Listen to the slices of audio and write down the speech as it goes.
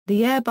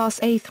The Airbus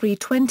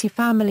A320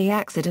 family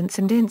accidents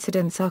and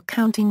incidents are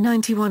counting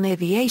 91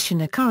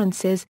 aviation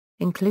occurrences,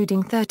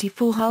 including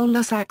 34 hull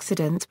loss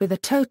accidents with a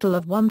total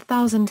of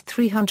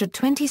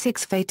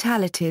 1,326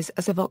 fatalities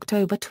as of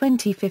October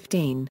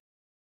 2015.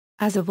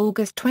 As of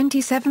August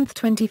 27,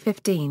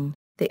 2015,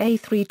 the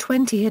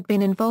A320 had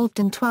been involved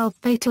in 12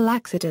 fatal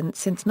accidents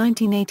since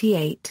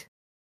 1988.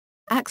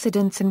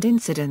 Accidents and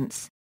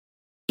incidents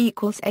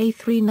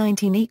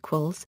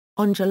A319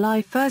 On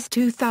July 1,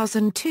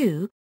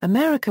 2002,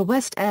 America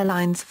West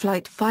Airlines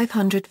Flight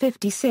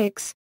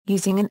 556,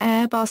 using an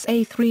Airbus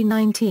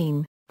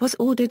A319, was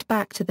ordered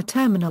back to the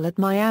terminal at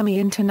Miami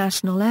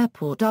International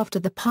Airport after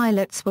the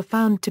pilots were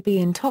found to be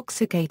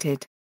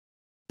intoxicated.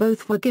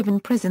 Both were given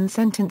prison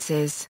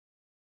sentences.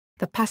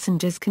 The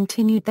passengers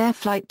continued their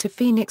flight to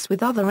Phoenix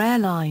with other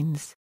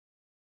airlines.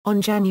 On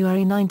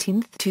January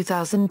 19,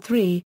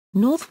 2003,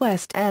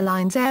 Northwest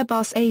Airlines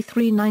Airbus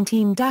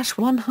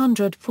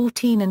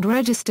A319-114 and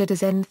registered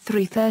as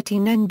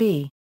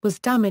N313NB, was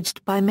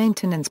damaged by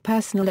maintenance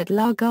personnel at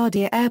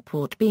LaGuardia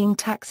Airport being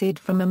taxied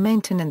from a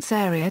maintenance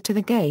area to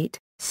the gate,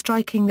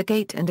 striking the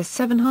gate and a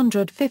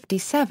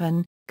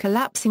 757,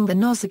 collapsing the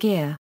nozzle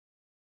gear.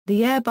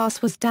 The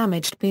Airbus was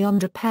damaged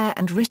beyond repair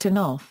and written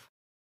off.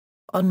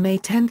 On May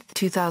 10,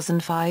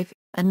 2005,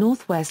 a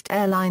Northwest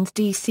Airlines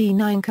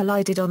DC-9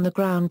 collided on the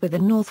ground with a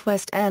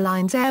Northwest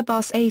Airlines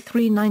Airbus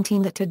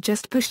A319 that had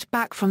just pushed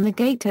back from the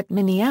gate at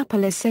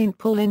Minneapolis-St.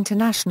 Paul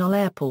International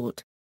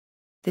Airport.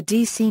 The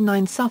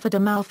DC-9 suffered a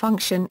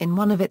malfunction in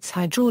one of its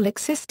hydraulic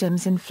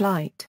systems in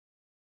flight.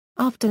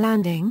 After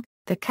landing,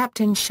 the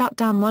captain shut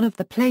down one of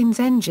the plane's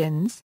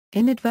engines,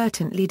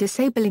 inadvertently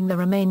disabling the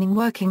remaining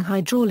working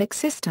hydraulic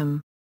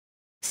system.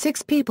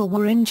 6 people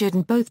were injured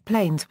and both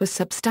planes were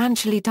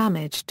substantially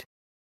damaged.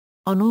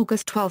 On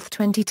August 12,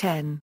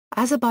 2010,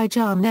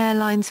 Azerbaijan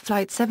Airlines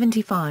Flight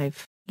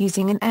 75,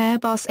 using an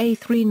Airbus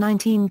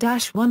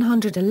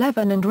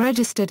A319-111 and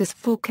registered as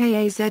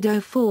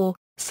 4KAZ04,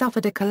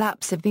 suffered a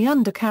collapse of the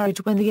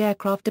undercarriage when the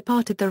aircraft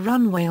departed the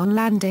runway on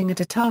landing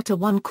at Atata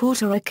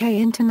 1/4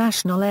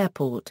 International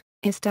Airport,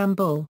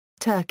 Istanbul,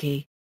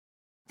 Turkey.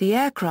 The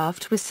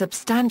aircraft was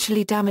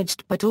substantially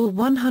damaged but all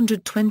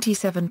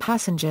 127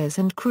 passengers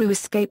and crew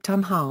escaped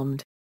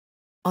unharmed.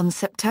 On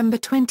September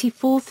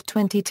 24,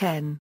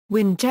 2010,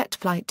 Windjet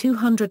Flight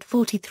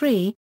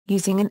 243,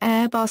 using an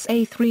Airbus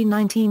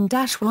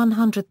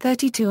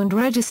A319-132 and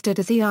registered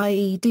as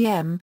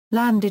EIEDM,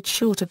 landed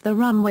short of the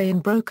runway in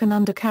broken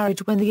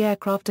undercarriage when the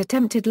aircraft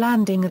attempted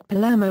landing at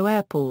Palermo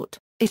Airport,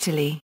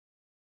 Italy.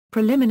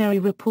 Preliminary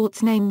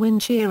reports name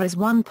wind shear as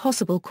one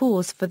possible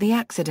cause for the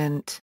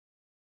accident.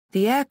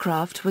 The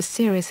aircraft was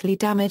seriously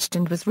damaged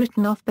and was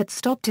written off but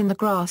stopped in the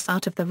grass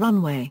out of the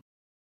runway.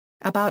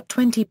 About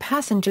 20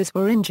 passengers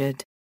were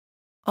injured.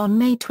 On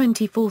May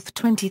 24,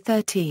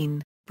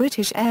 2013,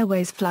 British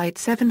Airways Flight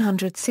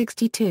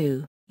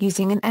 762,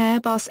 using an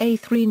Airbus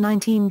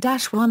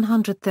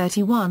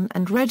A319-131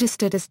 and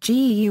registered as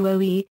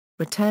GUOE,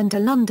 returned to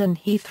London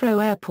Heathrow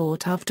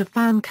Airport after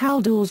fan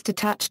cowl doors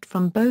detached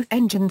from both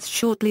engines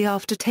shortly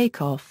after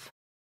takeoff.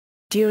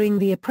 During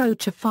the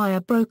approach, a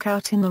fire broke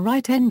out in the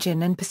right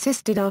engine and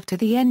persisted after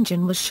the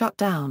engine was shut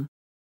down.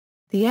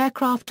 The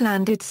aircraft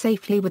landed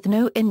safely with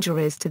no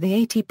injuries to the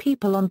 80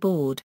 people on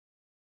board.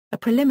 A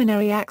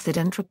preliminary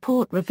accident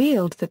report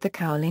revealed that the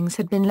cowlings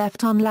had been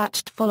left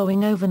unlatched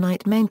following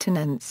overnight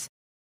maintenance.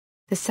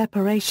 The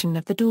separation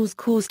of the doors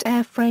caused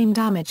airframe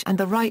damage and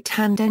the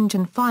right-hand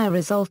engine fire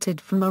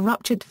resulted from a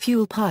ruptured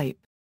fuel pipe.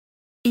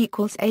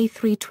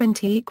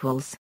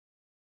 A320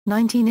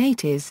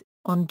 1980s.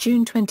 On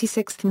June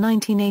 26,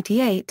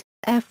 1988,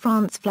 Air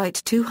France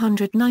Flight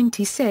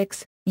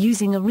 296,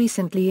 using a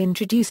recently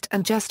introduced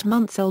and just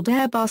months-old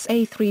Airbus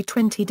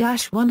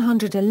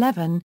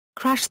A320-111,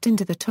 crashed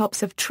into the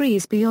tops of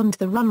trees beyond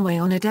the runway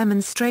on a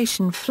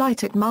demonstration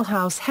flight at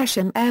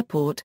Mulhouse-Hechem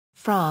Airport,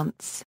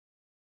 France.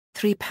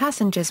 3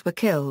 passengers were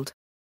killed.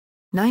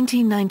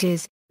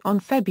 1990s, on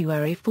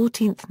February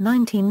 14,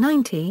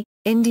 1990,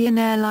 Indian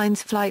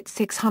Airlines Flight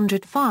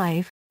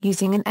 605,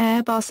 using an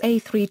Airbus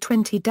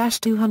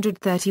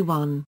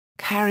A320-231,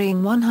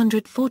 carrying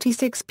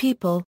 146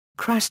 people,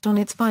 crashed on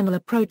its final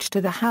approach to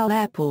the Hal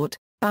Airport,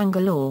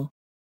 Bangalore.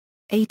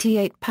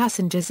 88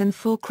 passengers and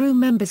 4 crew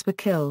members were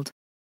killed.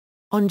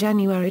 On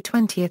January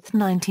 20,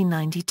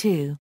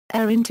 1992,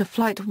 Air India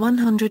Flight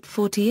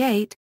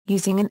 148,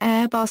 using an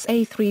Airbus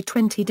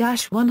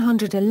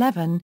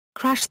A320-111,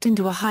 crashed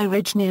into a high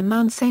ridge near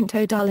Mount St.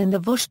 Odile in the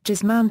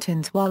Vosges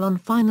Mountains while on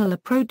final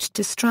approach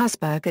to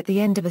Strasbourg at the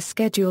end of a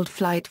scheduled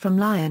flight from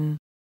Lyon.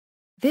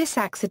 This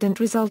accident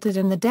resulted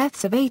in the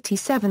deaths of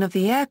 87 of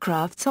the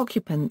aircraft's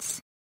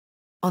occupants.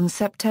 On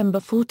September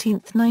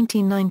 14,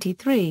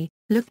 1993,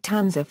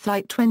 Lufthansa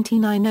Flight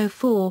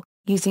 2904,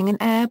 using an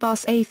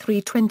Airbus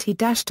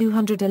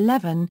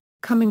A320-211,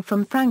 coming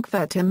from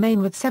Frankfurt to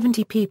Maine with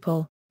 70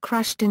 people,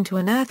 crashed into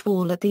an earth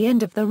wall at the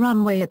end of the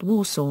runway at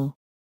Warsaw.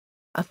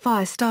 A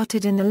fire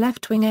started in the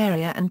left wing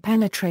area and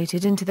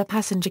penetrated into the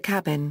passenger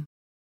cabin.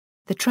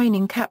 The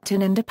training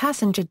captain and a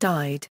passenger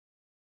died.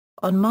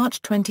 On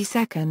March 22,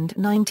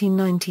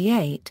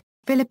 1998,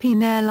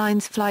 Philippine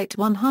Airlines Flight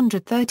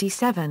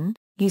 137,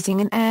 using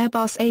an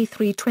Airbus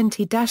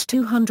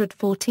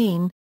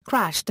A320-214,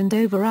 crashed and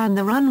overran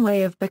the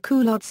runway of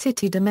Bacolod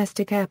City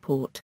Domestic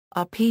Airport,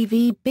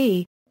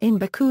 RPVB, in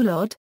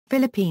Bacolod,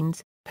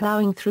 Philippines,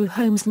 plowing through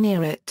homes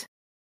near it.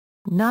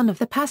 None of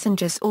the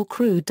passengers or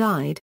crew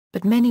died,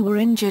 but many were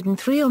injured and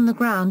 3 on the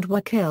ground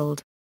were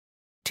killed.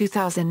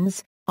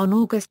 2000s, on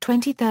August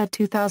 23,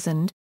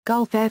 2000,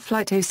 Gulf Air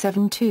Flight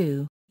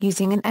 072,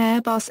 using an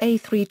Airbus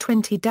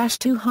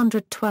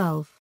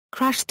A320-212,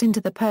 crashed into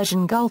the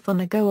Persian Gulf on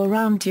a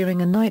go-around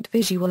during a night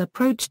visual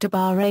approach to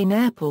Bahrain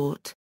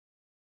Airport.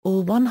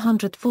 All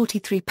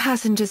 143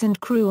 passengers and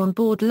crew on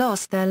board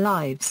lost their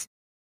lives.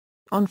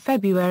 On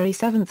February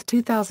 7,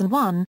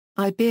 2001,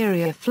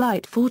 Iberia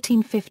Flight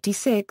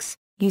 1456,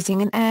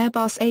 using an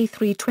Airbus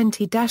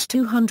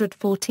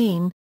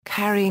A320-214,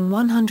 carrying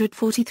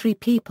 143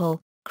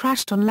 people,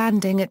 crashed on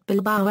landing at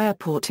Bilbao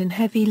Airport in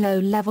heavy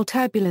low-level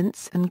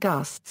turbulence and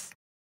gusts.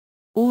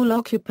 All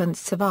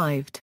occupants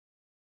survived.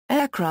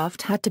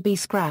 Aircraft had to be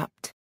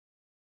scrapped.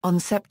 On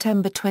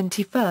September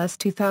 21,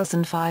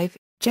 2005,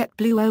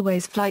 JetBlue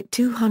Airways Flight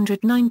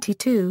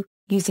 292,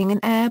 using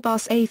an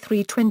Airbus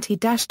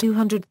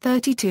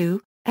A320-232,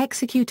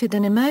 executed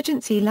an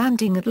emergency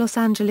landing at Los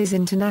Angeles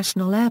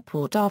International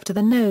Airport after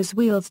the nose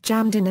wheels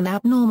jammed in an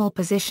abnormal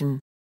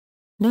position.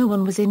 No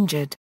one was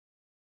injured.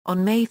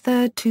 On May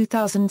 3,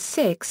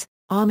 2006,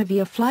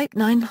 Arnavia Flight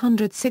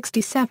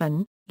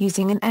 967,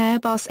 using an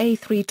Airbus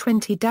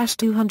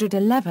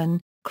A320-211,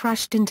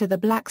 crashed into the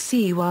Black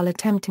Sea while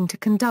attempting to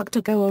conduct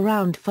a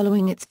go-around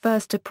following its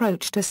first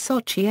approach to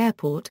Sochi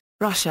Airport,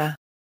 Russia.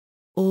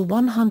 All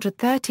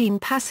 113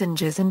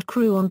 passengers and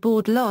crew on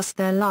board lost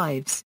their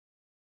lives.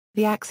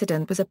 The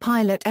accident was a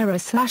pilot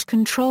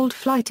error/controlled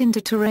flight into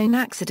terrain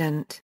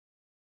accident.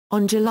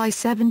 On July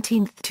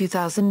 17,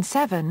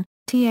 2007,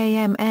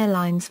 TAM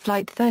Airlines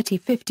Flight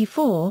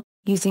 3054,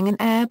 using an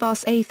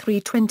Airbus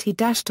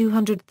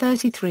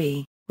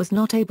A320-233, was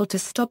not able to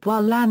stop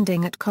while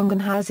landing at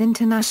Congonhas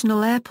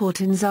International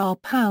Airport in São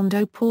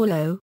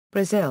Paulo,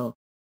 Brazil.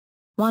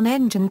 One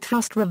engine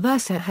thrust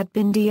reverser had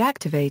been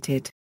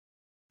deactivated.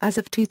 As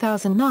of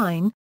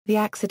 2009, the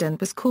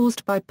accident was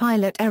caused by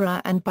pilot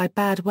error and by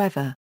bad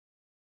weather.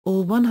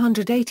 All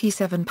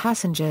 187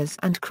 passengers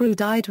and crew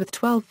died with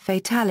 12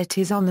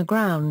 fatalities on the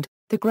ground,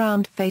 the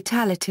ground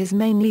fatalities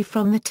mainly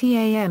from the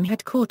TAM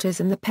headquarters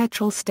and the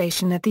petrol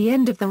station at the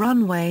end of the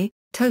runway,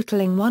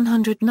 totaling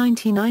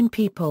 199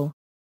 people.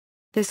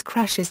 This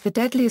crash is the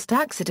deadliest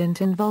accident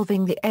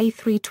involving the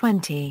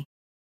A320.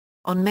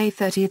 On May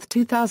 30,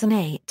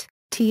 2008,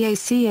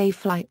 TACA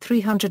Flight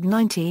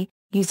 390,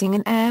 using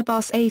an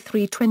Airbus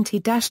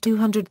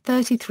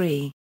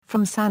A320-233,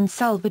 from San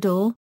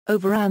Salvador,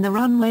 overran the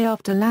runway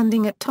after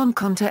landing at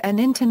Toncontín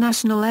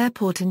International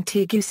Airport in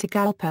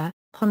Tegucigalpa,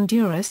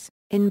 Honduras,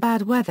 in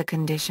bad weather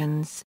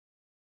conditions.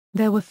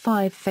 There were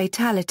 5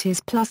 fatalities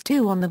plus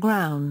 2 on the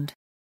ground.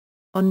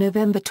 On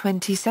November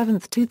 27,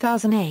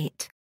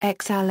 2008,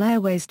 XL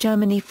Airways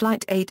Germany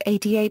Flight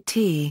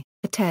 888T,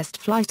 a test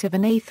flight of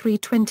an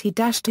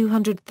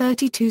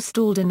A320-232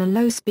 stalled in a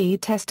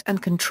low-speed test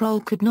and control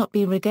could not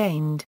be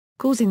regained,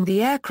 causing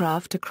the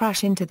aircraft to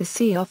crash into the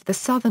sea off the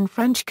southern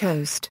French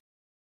coast.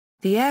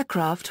 The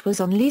aircraft was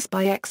on lease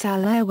by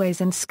XL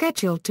Airways and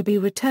scheduled to be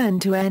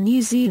returned to Air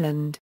New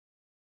Zealand.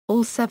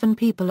 All 7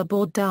 people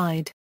aboard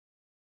died.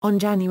 On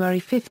January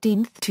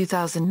 15,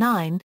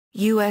 2009,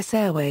 US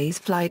Airways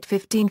Flight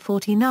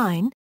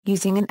 1549,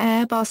 using an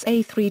Airbus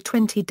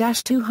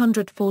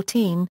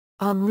A320-214,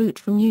 en route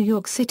from New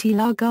York City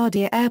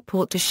LaGuardia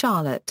Airport to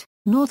Charlotte,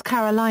 North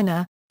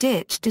Carolina,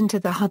 ditched into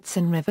the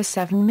Hudson River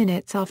 7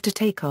 minutes after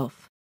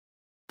takeoff.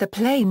 The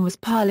plane was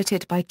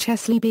piloted by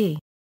Chesley B.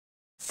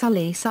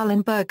 Sully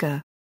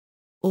Sullenberger.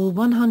 All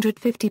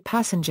 150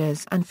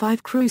 passengers and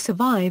 5 crew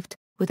survived,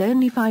 with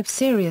only 5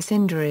 serious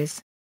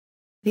injuries.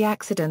 The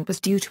accident was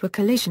due to a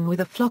collision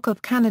with a flock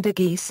of Canada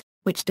geese,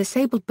 which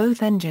disabled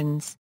both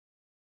engines.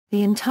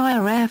 The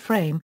entire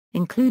airframe,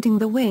 including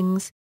the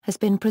wings, has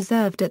been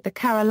preserved at the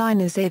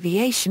Carolinas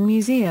Aviation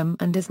Museum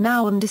and is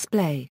now on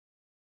display.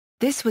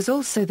 This was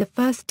also the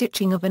first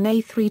ditching of an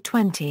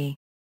A320.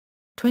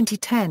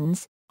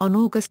 2010s, on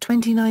August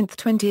 29,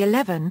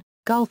 2011,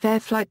 Gulf Air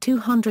Flight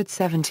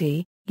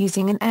 270,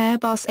 using an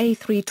Airbus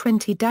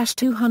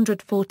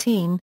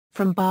A320-214,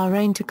 from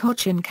Bahrain to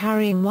Cochin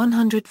carrying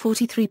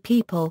 143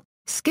 people,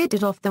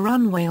 skidded off the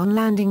runway on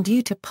landing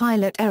due to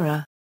pilot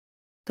error.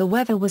 The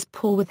weather was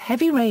poor with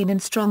heavy rain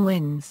and strong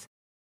winds.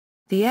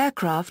 The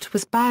aircraft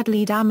was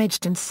badly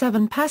damaged and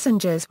 7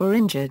 passengers were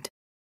injured.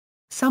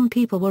 Some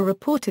people were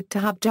reported to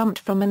have jumped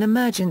from an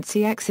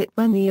emergency exit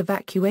when the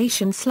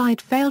evacuation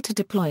slide failed to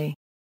deploy.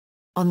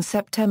 On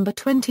September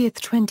 20,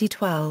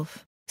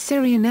 2012,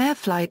 Syrian Air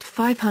Flight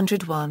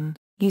 501,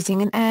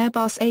 using an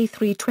Airbus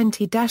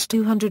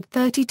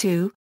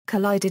A320-232,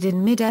 collided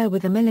in mid-air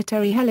with a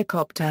military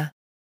helicopter.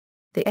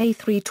 The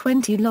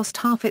A320 lost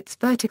half its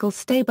vertical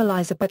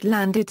stabilizer but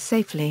landed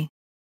safely.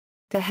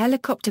 The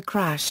helicopter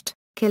crashed,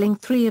 killing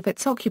 3 of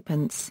its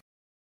occupants.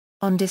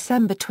 On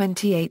December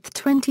 28,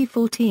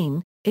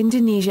 2014,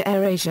 Indonesia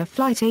AirAsia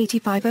Flight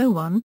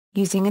 8501,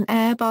 using an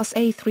Airbus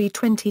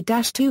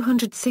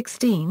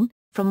A320-216,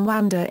 from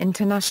Wanda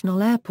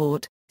International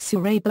Airport,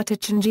 Surabaya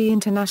Changi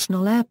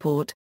International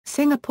Airport,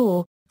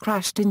 Singapore,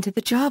 crashed into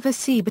the Java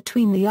Sea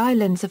between the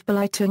islands of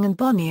Belitung and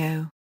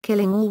Borneo,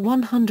 killing all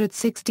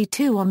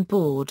 162 on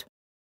board.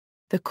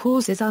 The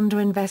cause is under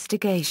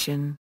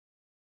investigation.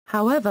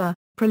 However,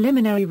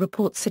 preliminary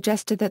reports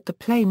suggested that the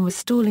plane was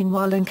stalling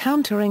while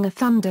encountering a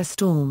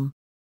thunderstorm.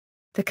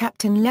 The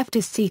captain left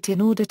his seat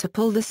in order to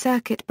pull the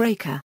circuit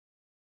breaker.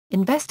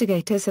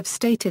 Investigators have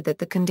stated that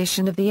the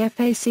condition of the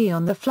FAC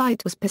on the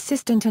flight was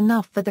persistent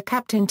enough for the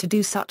captain to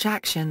do such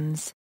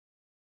actions.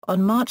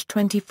 On March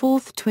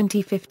 24,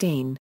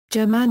 2015,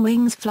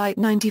 Germanwings Flight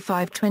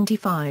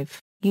 9525,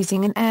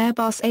 using an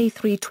Airbus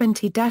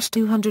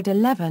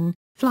A320-211,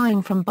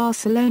 flying from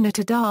Barcelona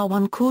to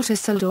Darwin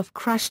Düsseldorf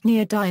crashed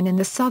near Digne in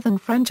the southern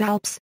French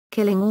Alps,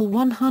 killing all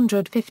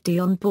 150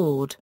 on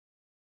board.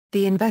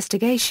 The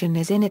investigation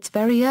is in its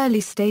very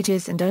early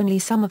stages and only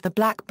some of the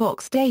black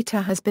box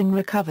data has been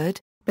recovered,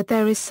 but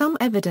there is some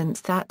evidence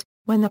that,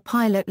 when the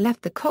pilot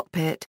left the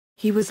cockpit,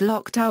 he was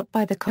locked out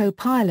by the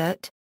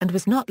co-pilot, and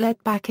was not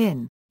let back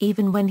in,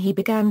 even when he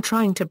began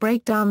trying to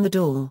break down the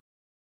door.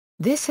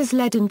 This has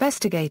led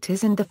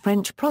investigators and the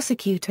French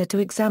prosecutor to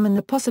examine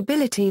the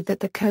possibility that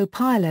the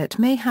co-pilot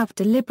may have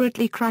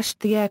deliberately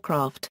crashed the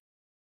aircraft.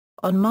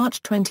 On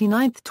March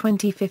 29,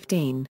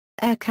 2015,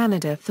 Air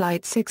Canada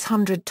Flight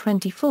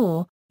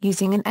 624,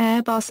 using an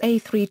Airbus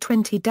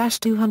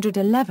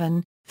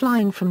A320-211,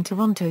 flying from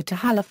Toronto to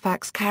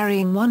Halifax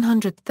carrying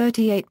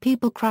 138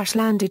 people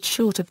crash-landed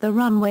short of the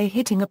runway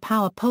hitting a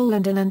power pole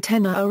and an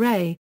antenna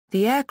array.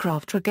 The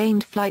aircraft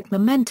regained flight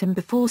momentum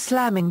before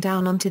slamming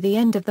down onto the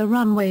end of the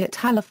runway at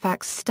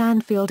Halifax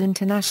Stanfield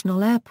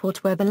International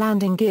Airport where the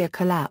landing gear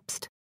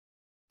collapsed.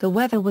 The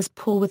weather was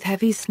poor with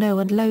heavy snow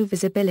and low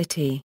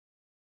visibility.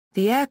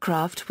 The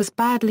aircraft was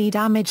badly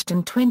damaged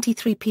and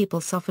 23 people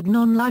suffered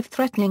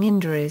non-life-threatening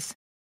injuries.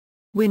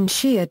 Wind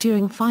shear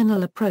during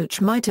final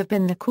approach might have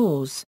been the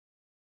cause.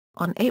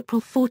 On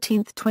April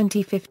 14,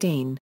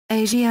 2015,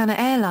 Asiana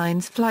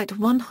Airlines Flight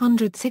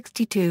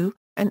 162,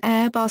 an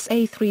Airbus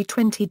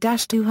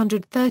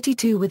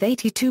A320-232 with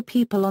 82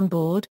 people on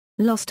board,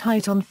 lost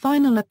height on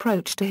final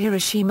approach to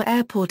Hiroshima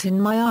Airport in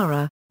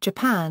Miura,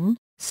 Japan,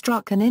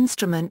 struck an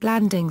instrument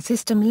landing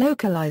system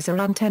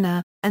localizer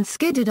antenna, and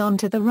skidded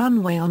onto the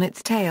runway on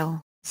its tail,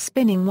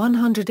 spinning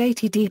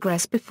 180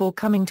 degrees before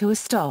coming to a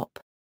stop.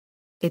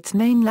 Its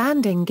main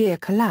landing gear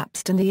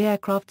collapsed and the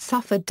aircraft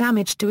suffered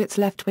damage to its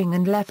left wing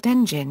and left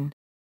engine.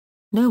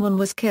 No one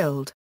was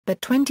killed,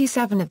 but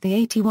 27 of the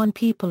 81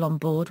 people on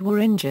board were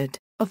injured,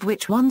 of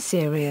which one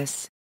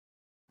serious.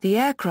 The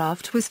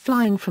aircraft was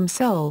flying from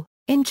Seoul,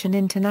 Incheon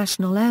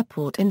International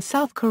Airport in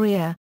South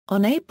Korea.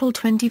 On April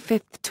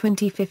 25,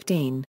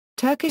 2015,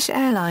 Turkish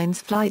Airlines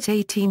Flight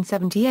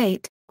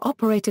 1878,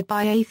 operated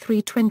by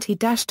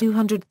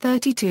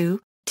A320-232,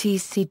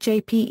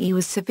 TCJPE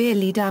was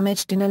severely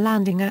damaged in a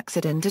landing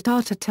accident at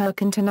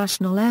Ataturk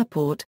International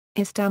Airport,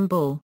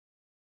 Istanbul.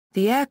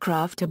 The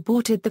aircraft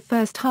aborted the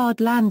first hard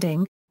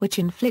landing, which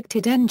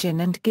inflicted engine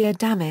and gear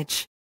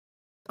damage.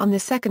 On the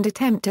second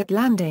attempt at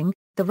landing,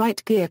 the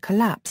right gear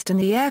collapsed and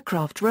the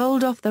aircraft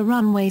rolled off the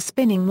runway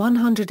spinning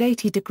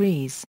 180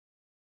 degrees.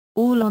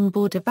 All on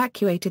board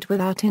evacuated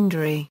without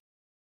injury.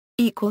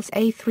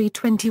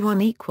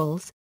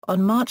 A321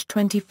 On March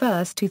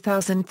 21,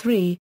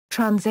 2003,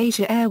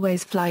 TransAsia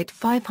Airways Flight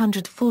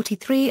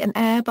 543 and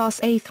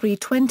Airbus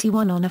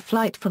A321 on a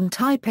flight from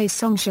Taipei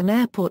Songshan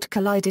Airport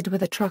collided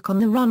with a truck on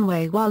the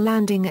runway while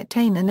landing at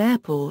Tainan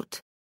Airport.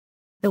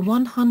 The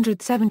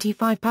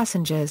 175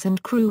 passengers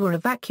and crew were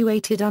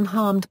evacuated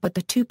unharmed but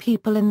the 2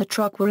 people in the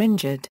truck were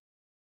injured.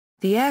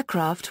 The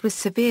aircraft was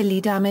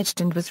severely damaged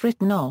and was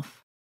written off.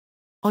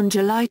 On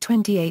July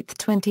 28,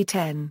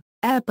 2010,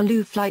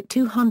 Airbus Flight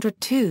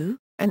 202,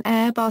 an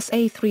Airbus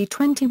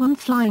A321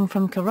 flying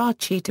from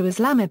Karachi to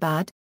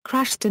Islamabad,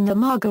 crashed in the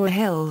Margara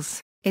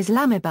Hills,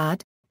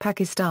 Islamabad,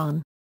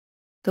 Pakistan.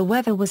 The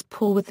weather was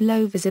poor with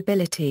low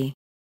visibility.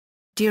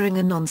 During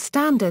a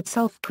non-standard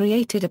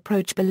self-created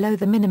approach below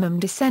the minimum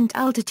descent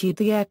altitude,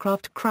 the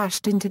aircraft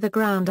crashed into the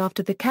ground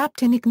after the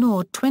captain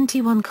ignored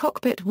 21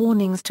 cockpit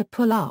warnings to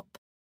pull up.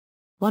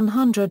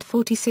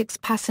 146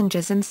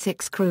 passengers and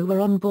 6 crew were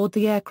on board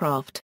the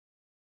aircraft.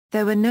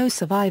 There were no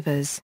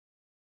survivors.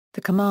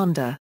 The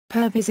commander,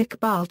 Pervez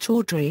Iqbal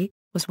Chaudhry,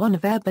 was one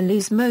of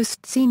Airbalu's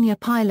most senior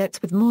pilots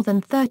with more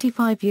than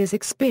 35 years'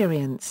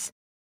 experience.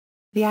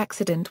 The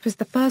accident was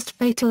the first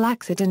fatal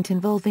accident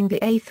involving the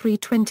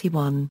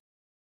A321.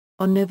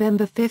 On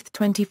November 5,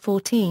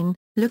 2014,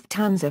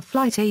 Lufthansa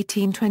Flight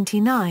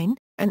 1829,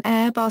 an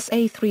Airbus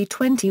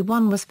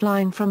A321 was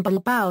flying from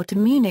Bilbao to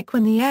Munich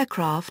when the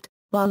aircraft,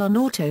 while on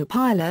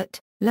autopilot,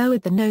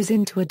 lowered the nose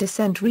into a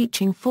descent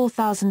reaching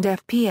 4,000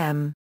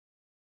 fpm.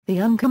 The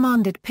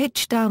uncommanded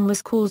pitch-down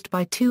was caused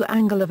by 2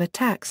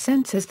 angle-of-attack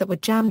sensors that were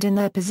jammed in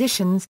their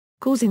positions,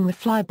 causing the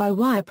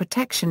fly-by-wire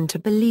protection to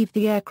believe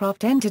the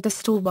aircraft entered a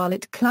stall while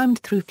it climbed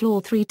through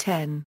floor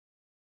 310.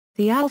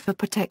 The alpha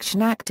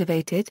protection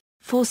activated,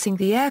 forcing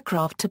the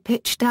aircraft to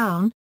pitch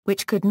down,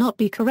 which could not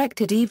be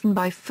corrected even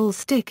by full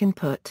stick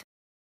input.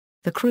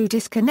 The crew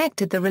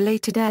disconnected the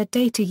related air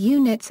data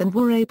units and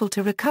were able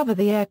to recover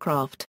the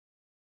aircraft.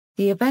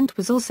 The event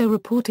was also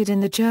reported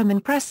in the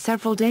German press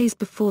several days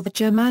before the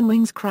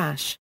Germanwings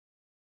crash.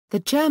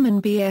 The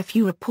German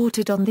BFU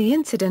reported on the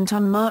incident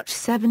on March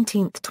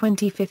 17,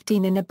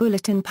 2015 in a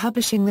bulletin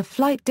publishing the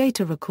flight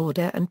data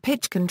recorder and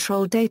pitch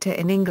control data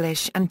in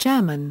English and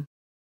German.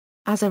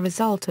 As a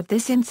result of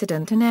this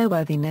incident, an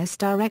airworthiness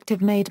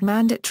directive made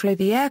mandatory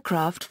the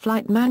aircraft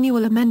flight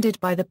manual amended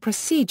by the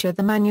procedure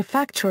the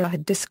manufacturer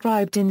had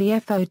described in the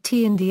FOT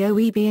and the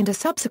OEB and a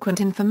subsequent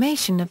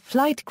information of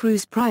flight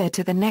crews prior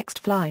to the next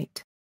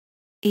flight.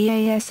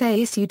 EASA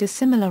issued a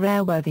similar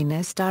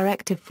airworthiness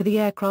directive for the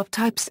aircraft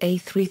types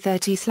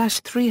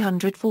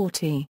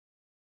A330-340.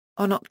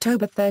 On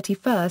October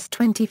 31,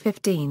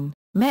 2015,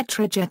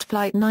 Metrojet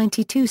Flight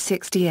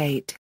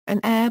 9268, an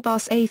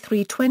Airbus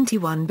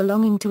A321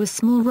 belonging to a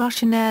small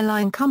Russian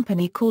airline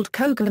company called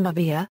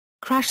Kogalomavia,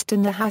 crashed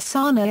in the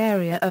Hassana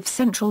area of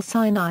central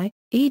Sinai,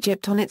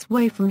 Egypt on its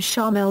way from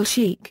Sharm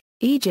el-Sheikh,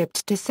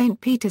 Egypt to St.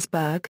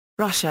 Petersburg,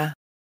 Russia.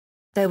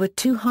 There were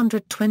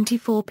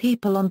 224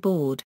 people on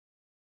board.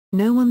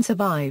 No one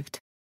survived.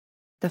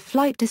 The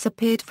flight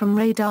disappeared from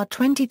radar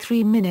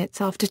 23 minutes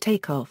after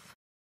takeoff.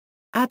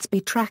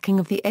 ADS-B tracking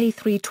of the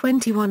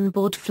A321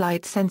 board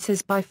flight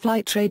sensors by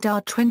Flight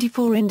Radar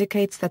 24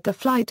 indicates that the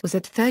flight was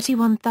at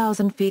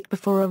 31,000 feet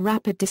before a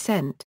rapid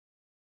descent.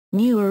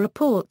 Newer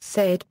reports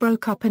say it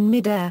broke up in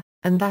mid-air,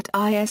 and that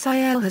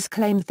ISIL has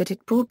claimed that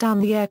it brought down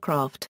the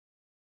aircraft.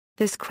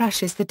 This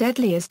crash is the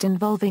deadliest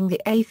involving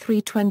the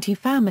A320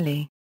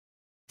 family.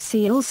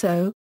 See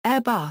also,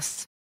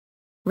 Airbus.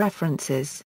 References